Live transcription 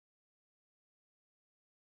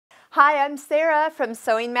Hi, I'm Sarah from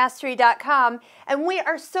sewingmastery.com, and we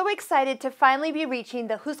are so excited to finally be reaching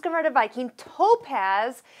the Husqvarna Viking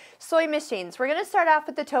Topaz sewing machines. We're going to start off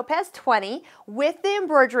with the Topaz 20 with the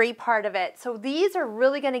embroidery part of it. So these are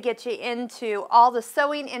really going to get you into all the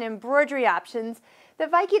sewing and embroidery options that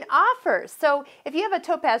Viking offers. So if you have a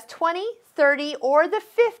Topaz 20, 30, or the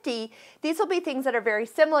 50, these will be things that are very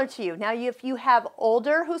similar to you. Now, if you have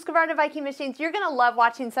older Husqvarna Viking machines, you're going to love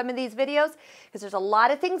watching some of these videos because there's a lot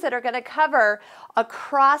of things that are going to cover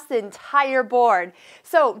across the entire board.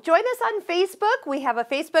 So join us on Facebook. We have a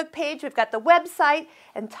Facebook page. We've got the website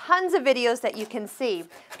and tons of videos that you can see.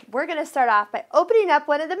 We're going to start off by opening up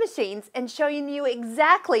one of the machines and showing you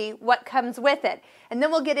exactly what comes with it. And then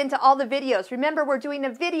we'll get into all the videos. Remember, we're doing a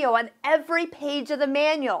video on every page of the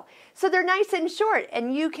manual. So they're nice and short,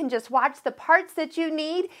 and you can just watch the parts that you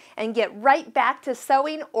need and get right back to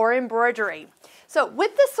sewing or embroidery. So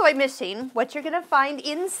with the sewing machine, what you're going to find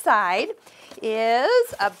inside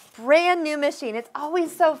is a brand new machine. It's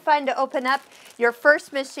always so fun to open up your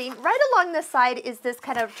first machine. Right along the side is this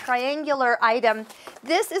kind of triangular item.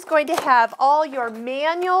 This is going to have all your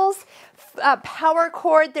manuals, power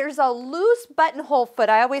cord. There's a loose buttonhole foot.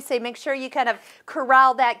 I always say make sure you kind of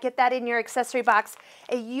corral that, get that in your accessory box.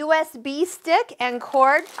 A USB stick and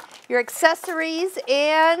cord, your accessories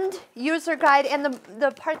and user guide, and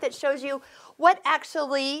the part that shows you what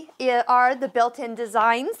actually are the built-in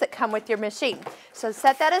designs that come with your machine. So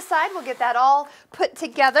set that aside. We'll get that all put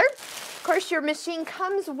together. Of course, your machine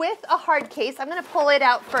comes with a hard case. I'm going to pull it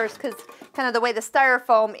out first because kind of the way the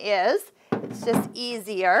styrofoam is, it's just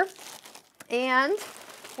easier. And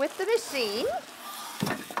with the machine,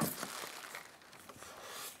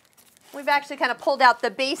 we've actually kind of pulled out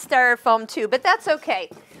the base styrofoam too, but that's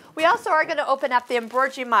okay. We also are going to open up the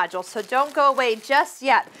embroidery module, so don't go away just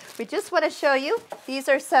yet. We just want to show you, these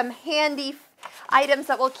are some handy items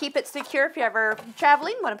that will keep it secure if you're ever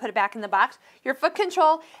traveling, want to put it back in the box. Your foot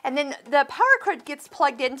control, and then the power cord gets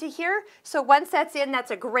plugged into here, so once that's in,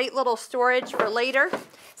 that's a great little storage for later.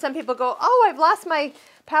 Some people go, oh, I've lost my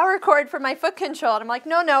power cord for my foot control, and I'm like,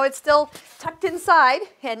 no, it's still tucked inside,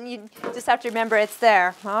 and you just have to remember it's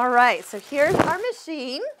there. All right, so here's our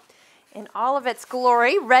machine in all of its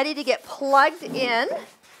glory, ready to get plugged in.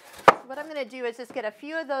 What I'm going to do is just get a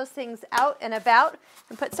few of those things out and about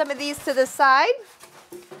and put some of these to the side.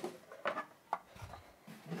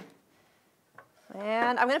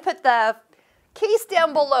 And I'm going to put the case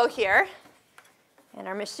down below here and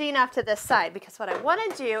our machine off to the side, because what I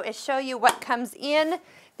want to do is show you what comes in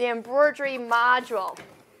the embroidery module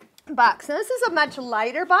box. Now, this is a much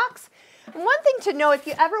lighter box. And one thing to know, if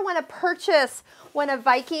you ever want to purchase one of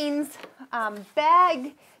Viking's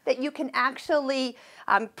bag that you can actually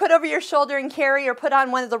put over your shoulder and carry, or put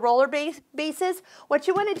on one of the roller bases, what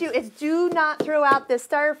you want to do is do not throw out this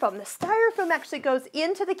styrofoam. The styrofoam actually goes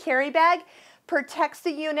into the carry bag, protects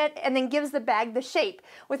the unit, and then gives the bag the shape.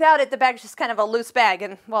 Without it, the bag's just kind of a loose bag,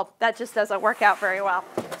 and well, that just doesn't work out very well.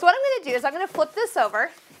 So what I'm going to do is I'm going to flip this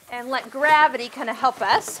over and let gravity kind of help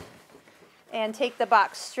us, and take the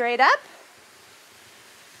box straight up.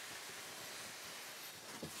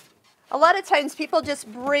 A lot of times people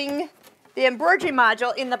just bring the embroidery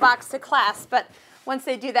module in the box to class, but once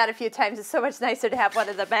they do that a few times, it's so much nicer to have one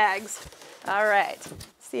of the bags. All right,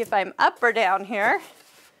 see if I'm up or down here.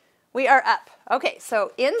 We are up. Okay,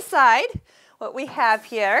 so inside, what we have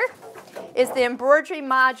here is the embroidery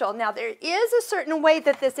module. Now, there is a certain way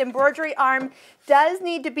that this embroidery arm does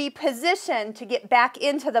need to be positioned to get back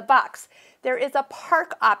into the box. There is a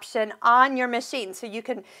park option on your machine, so you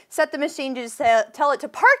can set the machine to just tell it to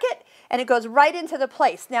park it, and it goes right into the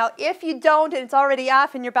place. Now, if you don't and it's already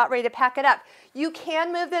off and you're about ready to pack it up, you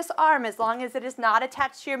can move this arm as long as it is not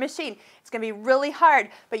attached to your machine. It's going to be really hard,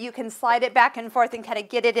 but you can slide it back and forth and kind of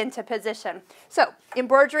get it into position. So,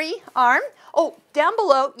 embroidery arm. Oh, down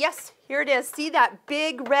below, yes, here it is. See that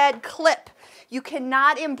big red clip? You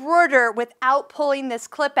cannot embroider without pulling this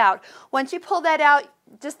clip out. Once you pull that out,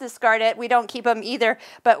 just discard it. We don't keep them either,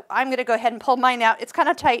 but I'm going to go ahead and pull mine out. It's kind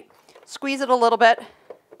of tight. Squeeze it a little bit.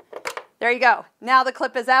 There you go. Now the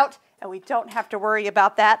clip is out, and we don't have to worry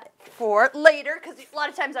about that for later, because a lot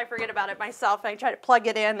of times I forget about it myself. I try to plug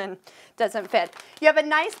it in and it doesn't fit. You have a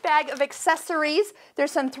nice bag of accessories.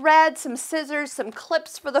 There's some thread, some scissors, some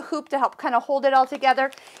clips for the hoop to help kind of hold it all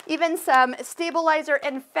together. Even some stabilizer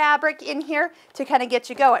and fabric in here to kind of get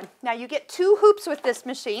you going. Now, you get 2 hoops with this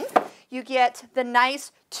machine. You get the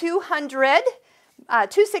nice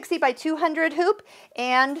 260 by 200 hoop,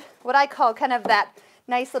 and what I call kind of that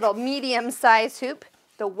nice little medium size hoop.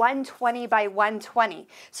 the 120 by 120.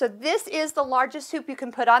 So this is the largest hoop you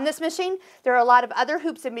can put on this machine. There are a lot of other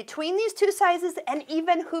hoops in between these two sizes and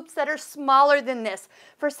even hoops that are smaller than this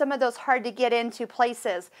for some of those hard to get into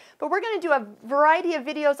places. But we're going to do a variety of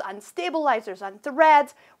videos on stabilizers, on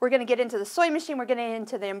threads. We're going to get into the sewing machine, we're going to get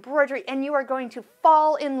into the embroidery, and you are going to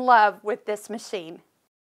fall in love with this machine.